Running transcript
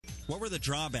What were the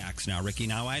drawbacks now, Ricky?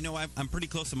 Now, I know I'm pretty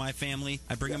close to my family.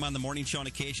 I bring them on the morning show on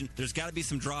occasion. There's got to be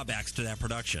some drawbacks to that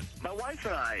production. My wife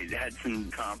and I had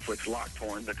some conflicts, locked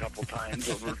horns a couple times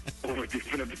over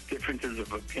differences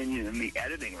of opinion in the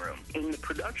editing room. In the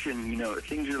production,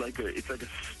 things are like a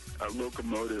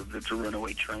locomotive that's a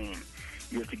runaway train.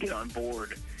 You have to get on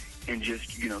board and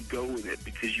just, go with it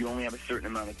because you only have a certain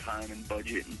amount of time and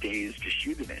budget and days to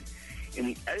shoot it in. In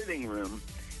the editing room,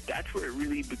 that's where it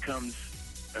really becomes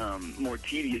more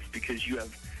tedious because you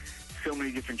have so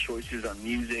many different choices on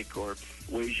music or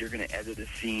ways you're going to edit a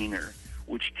scene or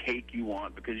which take you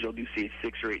want because you'll do, say,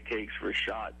 6 or 8 takes for a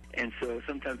shot. And so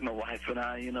sometimes my wife and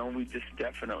I, we just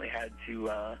definitely had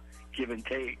to give and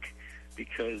take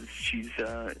because she's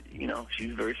a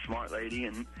very smart lady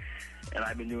and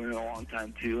I've been doing it a long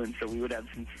time too, and so we would have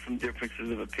some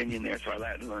differences of opinion there, so I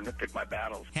had to learn to pick my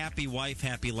battles. Happy wife,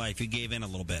 happy life. You gave in a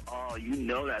little bit. Oh,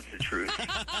 that's the truth.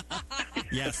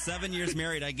 Yeah, 7 years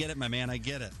married. I get it, my man. I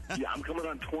get it. Yeah, I'm coming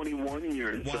on 21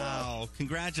 years. Wow.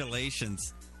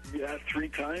 Congratulations. Yeah, 3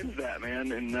 times that,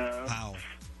 man. And wow.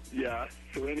 Yeah,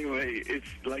 so anyway, it's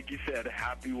like you said,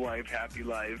 happy wife, happy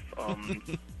life.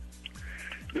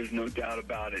 There's no doubt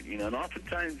about it, and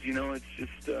oftentimes, it's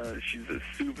just, she's a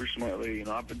super smart lady, and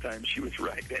oftentimes she was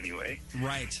right anyway.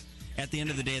 Right. At the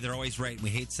end of the day, they're always right, and we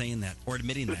hate saying that or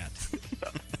admitting that.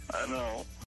 I know.